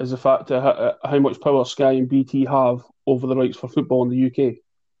is the fact that how much power Sky and BT have over the rights for football in the UK.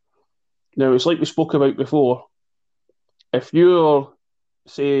 Now, it's like we spoke about before. If you're,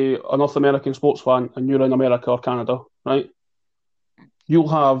 say, a North American sports fan and you're in America or Canada, right, you'll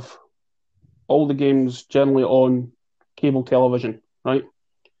have all the games generally on cable television, right?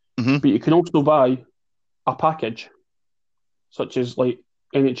 Mm-hmm. But you can also buy a package, such as like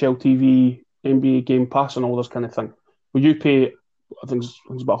NHL TV, NBA Game Pass, and all this kind of thing, where you pay, I think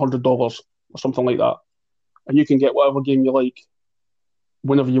it's about $100 or something like that, and you can get whatever game you like,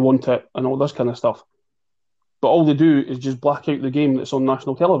 whenever you want it, and all this kind of stuff. But all they do is just black out the game that's on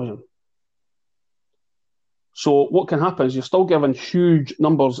national television. So what can happen is you're still giving huge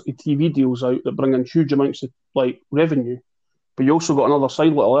numbers of TV deals out that bring in huge amounts of revenue, but you also got another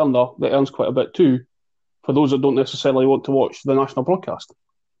side little earner that earns quite a bit too, for those that don't necessarily want to watch the national broadcast.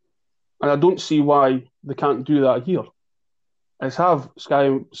 And I don't see why they can't do that here. Is have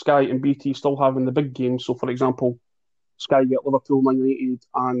Sky and BT still having the big games. So, for example, Sky get Liverpool, Man United,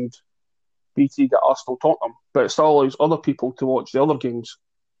 and BT get Arsenal Tottenham, but it still allows other people to watch the other games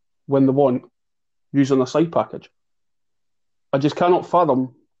when they want using a side package. I just cannot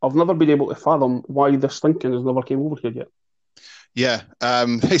fathom. I've never been able to fathom why this thinking has never came over here yet. Yeah,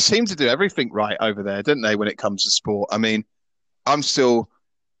 they seem to do everything right over there, don't they? When it comes to sport, I mean, I'm still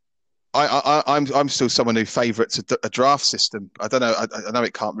someone who favourites a draft system. I don't know. I know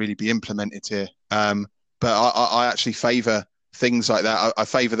it can't really be implemented here, but I actually favour things like that. I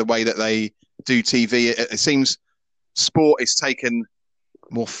favour the way that they do TV. It seems sport is taken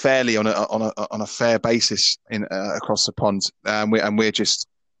more fairly on a fair basis across the pond, and we're just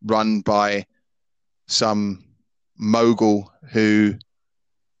run by some mogul who,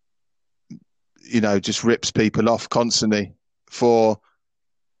 just rips people off constantly for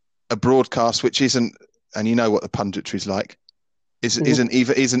a broadcast which isn't, and you know what the punditry's like,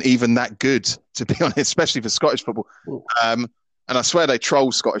 isn't even that good, to be honest, especially for Scottish football. And I swear they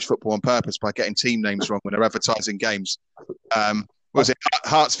troll Scottish football on purpose by getting team names wrong when they're advertising games. Was it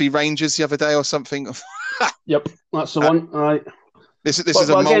Hearts v Rangers the other day or something? Yep, that's the one. Right. This is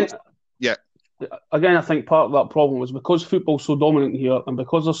a again, yeah. Again, I think part of that problem was because football's so dominant here, and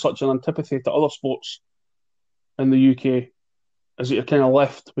because there's such an antipathy to other sports in the UK, is that you're kind of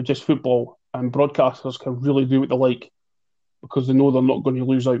left with just football, and broadcasters can really do what they like because they know they're not going to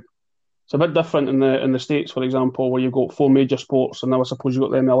lose out. It's a bit different in the States, for example, where you've got 4 major sports, and now I suppose you've got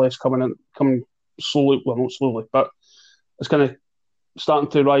the MLS coming slowly, well, not slowly, but it's kind of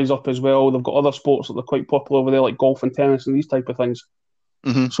starting to rise up as well. They've got other sports that are quite popular over there, like golf and tennis and these type of things.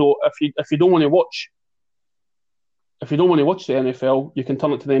 Mm-hmm. So if you don't want to watch the NFL, you can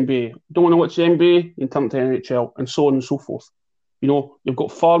turn it to the NBA. If you don't want to watch the NBA, you can turn it to the NHL, and so on and so forth. You've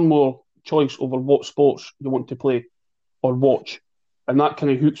got far more choice over what sports you want to play or watch, and that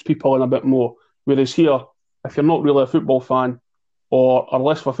kind of hooks people in a bit more. Whereas here, if you're not really a football fan or are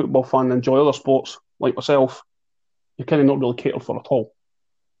less of a football fan and enjoy other sports like myself, you're kind of not really catered for at all.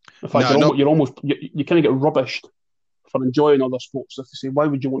 In fact, you kind of get rubbished for enjoying other sports. If you say, why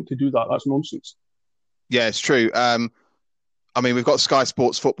would you want to do that? That's nonsense. Yeah, it's true. I mean, we've got Sky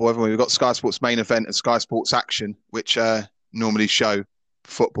Sports Football, haven't we? We've got Sky Sports Main Event and Sky Sports Action, which normally show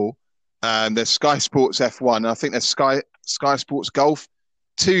football. There's Sky Sports F1, and I think there's Sky Sports Golf.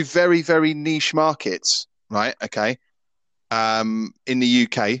 2 very, very niche markets, right? Okay. In the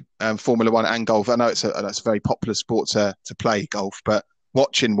UK, Formula One and golf. I know it's a very popular sport to play, golf, but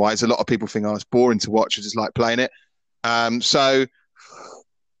watching wise, a lot of people think, it's boring to watch. I just like playing it. But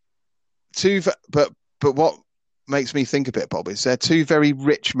what makes me think a bit, Bob, is they're 2 very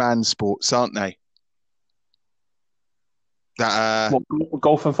rich man sports, aren't they? That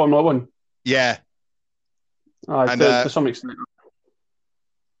golf and Formula One. Yeah, to some extent.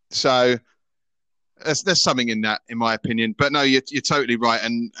 So there's something in that, in my opinion. But no, you're totally right.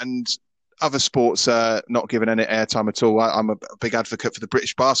 And other sports are not given any airtime at all. I'm a big advocate for the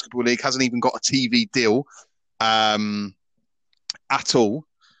British Basketball League. Hasn't even got a TV deal at all.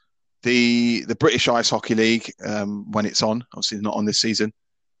 The British Ice Hockey League, when it's on, obviously not on this season.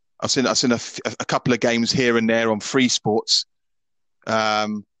 I've seen a couple of games here and there on Free Sports.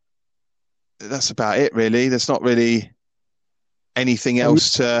 That's about it, really. There's not really anything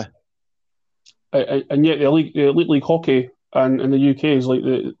else to. And yet, the Elite League hockey in the UK is like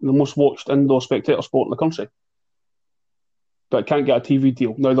the most watched indoor spectator sport in the country, but it can't get a TV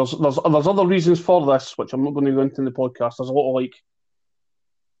deal. Now, there's other reasons for this, which I'm not going to go into in the podcast. There's a lot of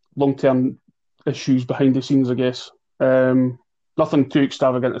long-term issues behind the scenes, I guess. Nothing too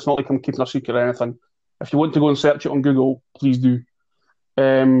extravagant. It's not like I'm keeping a secret or anything. If you want to go and search it on Google, please do.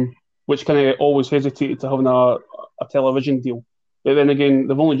 Which kind of always hesitated to having a television deal. But then again,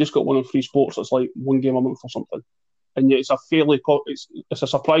 they've only just got one on Free Sports. It's like 1 game a month or something. And yet it's a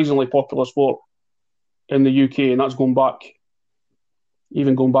surprisingly popular sport in the UK, and that's going back to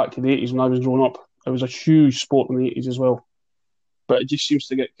the 80s when I was growing up. It was a huge sport in the 80s as well. But it just seems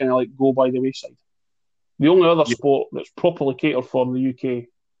to get kind of go by the wayside. The only other sport that's properly catered for in the UK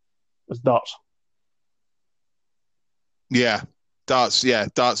is darts. Yeah, darts. Yeah,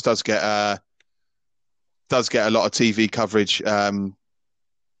 darts does get a lot of TV coverage.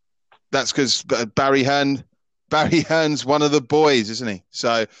 That's because Barry Hearn's one of the boys, isn't he?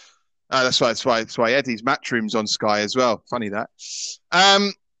 So that's why Eddie's Matchroom's on Sky as well. Funny that.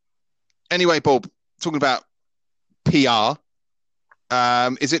 Anyway, Bob, talking about PR.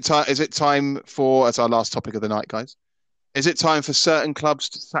 Is it time for, as our last topic of the night, guys? Is it time for certain clubs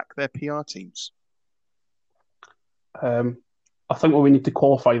to sack their PR teams? I think we need to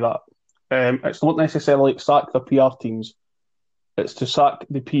qualify that. It's not necessarily sack their PR teams. It's to sack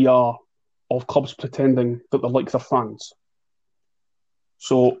the PR of clubs pretending that they're like their fans.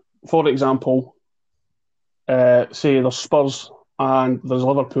 So for example, say there's Spurs and there's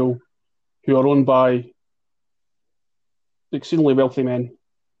Liverpool, who are owned by exceedingly wealthy men,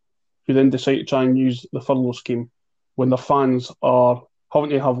 who then decide to try and use the furlough scheme when their fans are having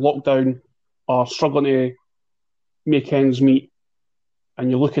to have lockdown, are struggling to make ends meet, and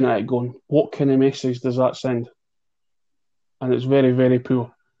you're looking at it going, what kind of message does that send? And it's very, very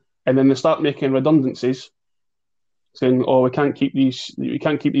poor. And then they start making redundancies, saying, "Oh, we can't keep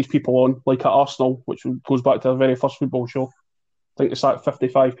these people on." Like at Arsenal, which goes back to the very first football show. I think it's at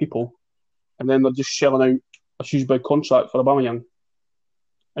 55 people, and then they're just shelling out a huge big contract for Aubameyang.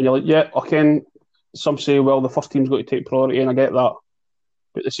 And you're like, yeah, okay. Some say, well, the first team's got to take priority, and I get that.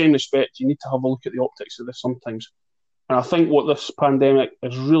 But in the same respect, you need to have a look at the optics of this sometimes. And I think what this pandemic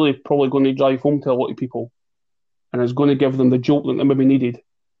is really probably going to drive home to a lot of people, and is going to give them the jolt that they maybe needed,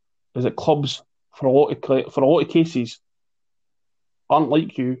 is that clubs, for a lot of cases, aren't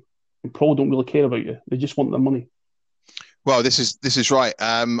like you and probably don't really care about you. They just want their money. Well, this is right.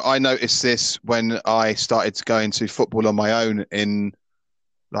 I noticed this when I started going to football on my own in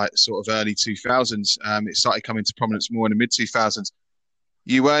like sort of early 2000s. It started coming to prominence more in the mid 2000s.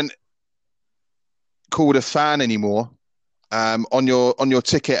 You weren't called a fan anymore on your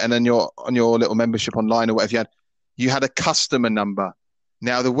ticket and then on your little membership online or whatever you had a customer number.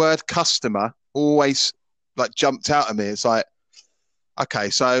 Now the word customer always like jumped out at me. It's like, okay,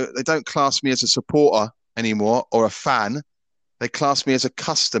 so they don't class me as a supporter anymore or a fan. They class me as a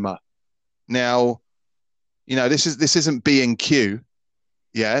customer. Now, you know, this isn't B&Q.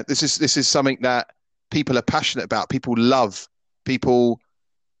 Yeah, this is something that people are passionate about. People love. People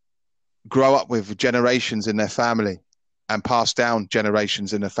grow up with generations in their family and pass down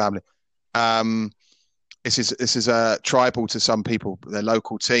generations in their family. This is tribal to some people, their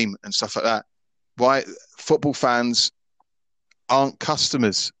local team and stuff like that. Why football fans aren't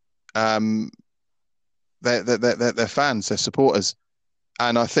customers? They're fans, they're supporters,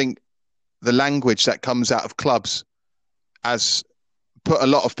 and I think the language that comes out of clubs has put a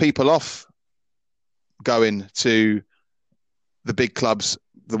lot of people off going to the big clubs,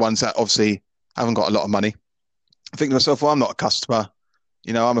 the ones that obviously haven't got a lot of money. I think to myself, well, I'm not a customer.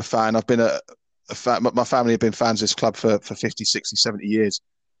 You know, I'm a fan. I've been a fan. My family have been fans of this club for 50, 60, 70 years.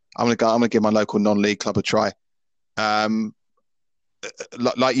 I'm going to give my local non-league club a try.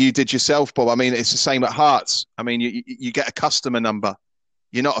 Like you did yourself, Bob. I mean, it's the same at Hearts. I mean, you get a customer number.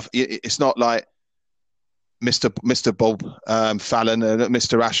 It's not like Mr. Bob Fallon and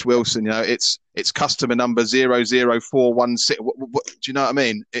Mr. Ash Wilson. You know, it's customer number 00416. Do you know what I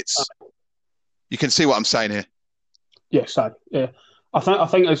mean? You can see what I'm saying here. Yes, yeah. I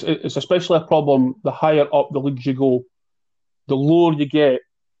think it's especially a problem the higher up the leagues you go, the lower you get.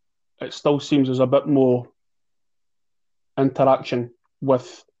 It still seems there's a bit more interaction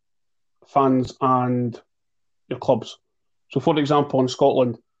with fans and your clubs. So, for example, in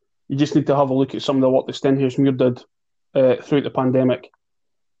Scotland, you just need to have a look at some of the work that Stenhousemuir did throughout the pandemic.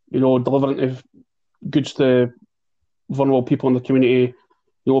 You know, delivering goods to vulnerable people in the community.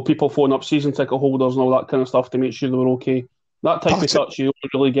 You know, people phoning up season ticket holders and all that kind of stuff to make sure they were okay. That type of touch you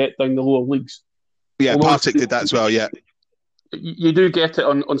don't really get down the lower leagues. Yeah, Partick did that as well, yeah. You do get it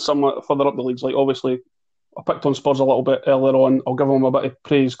on some further up the leagues. Like, obviously, I picked on Spurs a little bit earlier on. I'll give them a bit of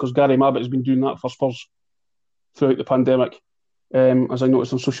praise because Gary Mabbutt has been doing that for Spurs throughout the pandemic, as I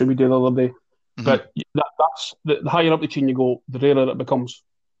noticed on social media the other day. Mm-hmm. But that's the higher up the chain you go, the rarer it becomes.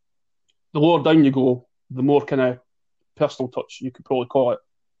 The lower down you go, the more kind of personal touch, you could probably call it,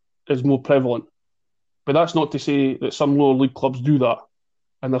 is more prevalent. But that's not to say that some lower league clubs do that.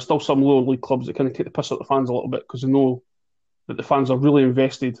 And there's still some lower league clubs that kind of take the piss out of the fans a little bit because they know that the fans are really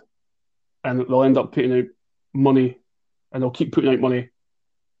invested and that they'll end up putting out money and they'll keep putting out money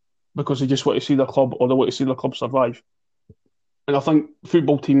because they just want to see their club or they want to see their club survive. And I think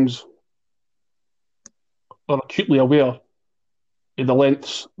football teams are acutely aware of the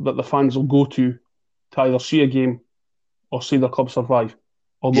lengths that the fans will go to either see a game or see their club survive.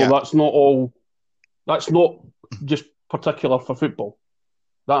 Although that's not just particular for football.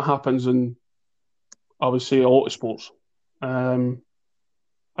 That happens in, I would say, a lot of sports. And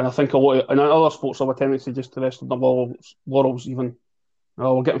I think in other sports have a tendency just to rest on the laurels even.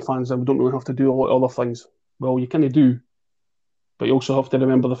 We're getting fans in, we don't really have to do a lot of other things. Well, you kind of do, but you also have to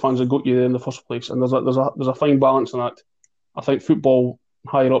remember the fans that got you there in the first place. And there's a fine balance in that. I think football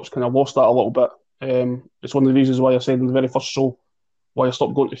higher-ups kind of lost that a little bit. It's one of the reasons why I said in the very first show why I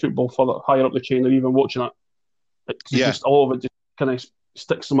stopped going to football further higher up the chain or even watching it. Just all of it just kind of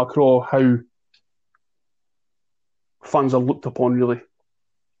sticks to my craw how fans are looked upon, really.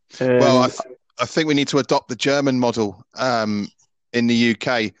 Well, I think we need to adopt the German model in the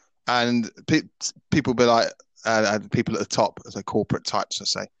UK. And people be like, people at the top, as a corporate types, I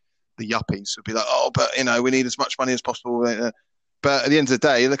say, the yuppies would be like, oh, but we need as much money as possible. But at the end of the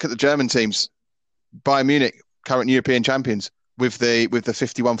day, look at the German teams. Bayern Munich, current European champions, with the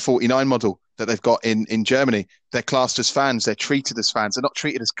 51-49 model that they've got in Germany. They're classed as fans. They're treated as fans. They're not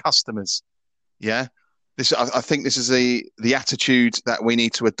treated as customers. Yeah. I think this is the attitude that we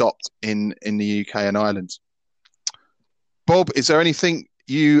need to adopt in the UK and Ireland. Bob, is there anything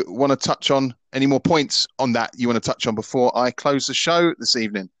you want to touch on? Any more points on that you want to touch on before I close the show this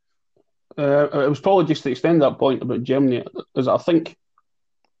evening? It was probably just to extend that point about Germany, is I think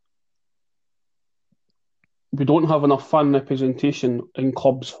we don't have enough fan representation in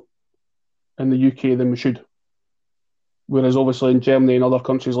clubs in the UK than we should. Whereas obviously in Germany and other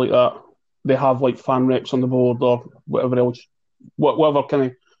countries like that, they have like fan reps on the board or whatever else, whatever kind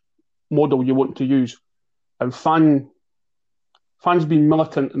of model you want to use. And fans being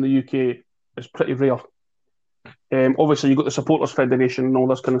militant in the UK is pretty rare. Obviously, you've got the Supporters Federation and all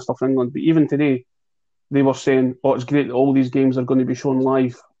this kind of stuff in England, but even today, they were saying, oh, it's great that all these games are going to be shown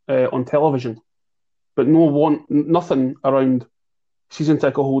live on television. But nothing around season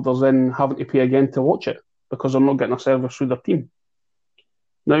ticket holders then having to pay again to watch it because they're not getting a service through their team.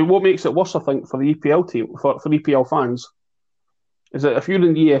 Now, what makes it worse, I think, for the EPL team, for EPL fans, is that if you're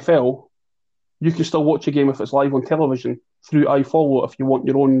in the EFL, you can still watch a game if it's live on television through iFollow if you want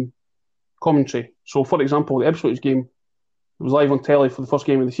your own commentary. So, for example, the Ipswich game was live on telly for the first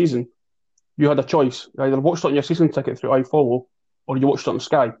game of the season. You had a choice. You either watched it on your season ticket through iFollow or you watched it on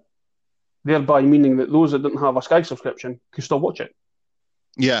Sky, thereby meaning that those that didn't have a Sky subscription could still watch it.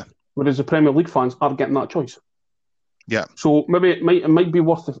 Yeah. Whereas the Premier League fans aren't getting that choice. Yeah. So maybe it might be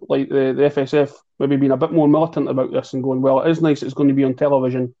worth the FSF maybe being a bit more militant about this and going, well, it is nice it's going to be on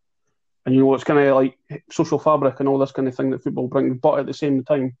television, and it's kind of like social fabric and all this kind of thing that football brings. But at the same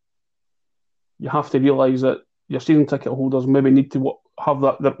time, you have to realise that your season ticket holders maybe need to have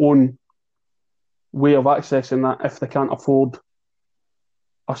their own way of accessing that if they can't afford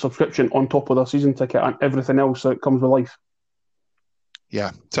a subscription on top of their season ticket and everything else that comes with life.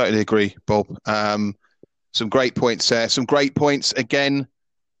 Yeah, totally agree, Bob. Some great points there. Some great points again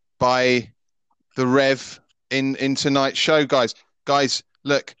by the Rev in tonight's show, guys. Guys,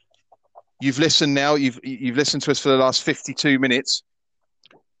 look, you've listened now. You've listened to us for the last 52 minutes.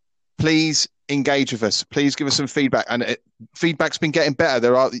 Please engage with us. Please give us some feedback. And feedback's been getting better.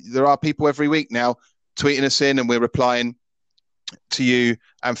 There are people every week now tweeting us in, and we're replying to you.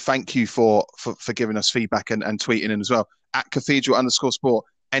 And thank you for giving us feedback and tweeting in as well. At Cathedral_sport.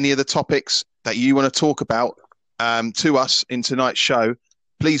 Any of the topics that you want to talk about to us in tonight's show,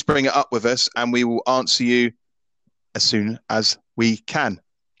 please bring it up with us and we will answer you as soon as we can.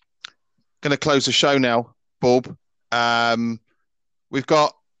 Going to close the show now, Bob. We've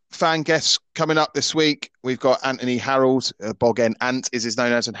got fan guests coming up this week. We've got Anthony Harold, Boggen Ant is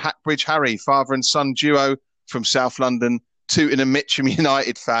known as, and Hackbridge Harry, father and son duo from South London, Tooting and Mitcham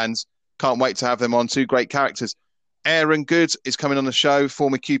United fans. Can't wait to have them on, two great characters. Aaron Good is coming on the show,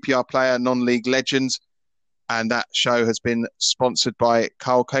 former QPR player, non-league legends. And that show has been sponsored by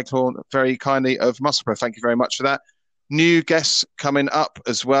Carl Keghorn, very kindly, of Musselburgh. Thank you very much for that. New guests coming up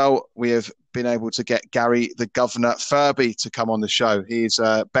as well. We have been able to get Gary the Governor Furby to come on the show. He's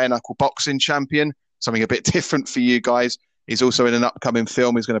a bare knuckle boxing champion, something a bit different for you guys. He's also in an upcoming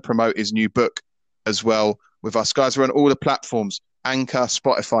film. He's going to promote his new book as well with us. Guys, we're on all the platforms, Anchor,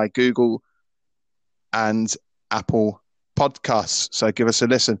 Spotify, Google, and Apple Podcasts. So give us a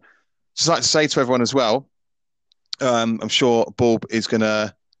listen. Just like to say to everyone as well, I'm sure Bob is going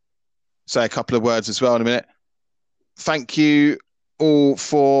to say a couple of words as well in a minute. Thank you all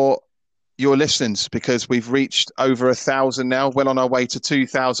for your listenings, because we've reached over 1,000 now, well on our way to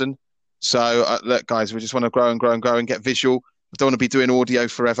 2,000. So look, guys, we just want to grow and grow and grow and get visual. We don't want to be doing audio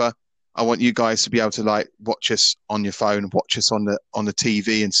forever. I want you guys to be able to watch us on your phone, watch us on the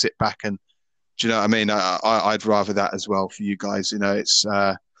TV, and sit back and, do you know what I mean? I'd rather that as well for you guys. It's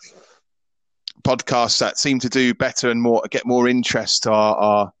podcasts that seem to do better and get more interest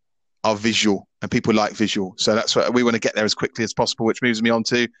are visual, and people like visual. So that's what we want to get there as quickly as possible, which moves me on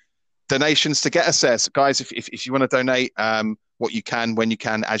to donations to get us there. So guys, if you want to donate, what you can, when you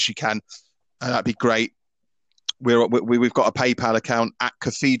can, as you can, that'd be great. We've got a PayPal account at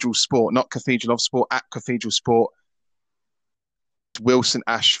Cathedral Sport, not Cathedral of Sport, at Cathedral Sport. Wilson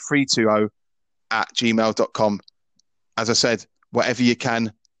Ash 320 at gmail.com. As I said, whatever you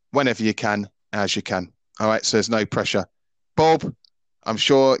can, whenever you can, as you can. All right, so there's no pressure. Bob, I'm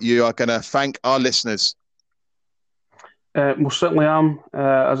sure you are going to thank our listeners. Most certainly am.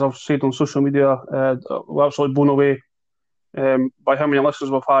 As I've said on social media, we're absolutely blown away by how many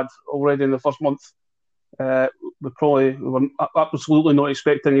listeners we've had already in the first month. We were absolutely not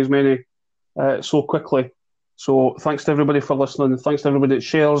expecting as many so quickly. So thanks to everybody for listening. Thanks to everybody that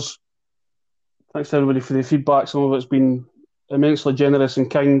shares. Thanks to everybody for the feedback. Some of it's been immensely generous and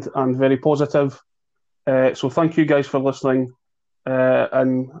kind and very positive. So thank you guys for listening.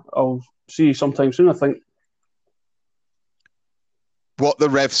 And I'll see you sometime soon, I think. What the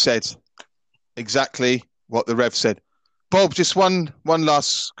Rev said. Exactly what the Rev said. Bob, just one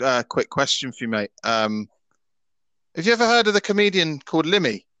last quick question for you, mate. Have you ever heard of the comedian called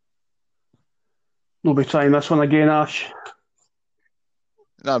Limmy? Nobody trying this one again, Ash.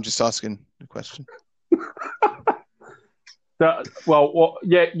 No, I'm just asking the question.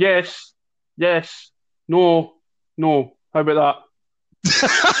 Yes, no. How about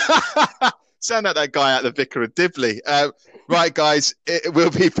that? Sound like that guy out the Vicar of Dibley. Right, guys, we'll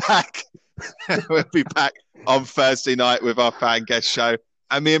be back. We'll be back on Thursday night with our fan guest show,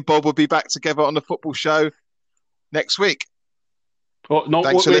 and me and Bob will be back together on the football show next week. Oh no!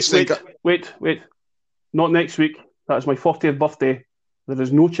 Thanks for listening. Wait! Not next week. That's my 40th birthday. There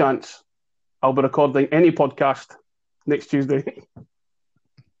is no chance I'll be recording any podcast next Tuesday.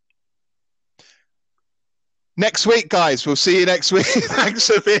 Next week, guys. We'll see you next week. Thanks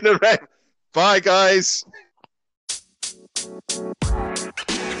for being a Rev. Bye, guys.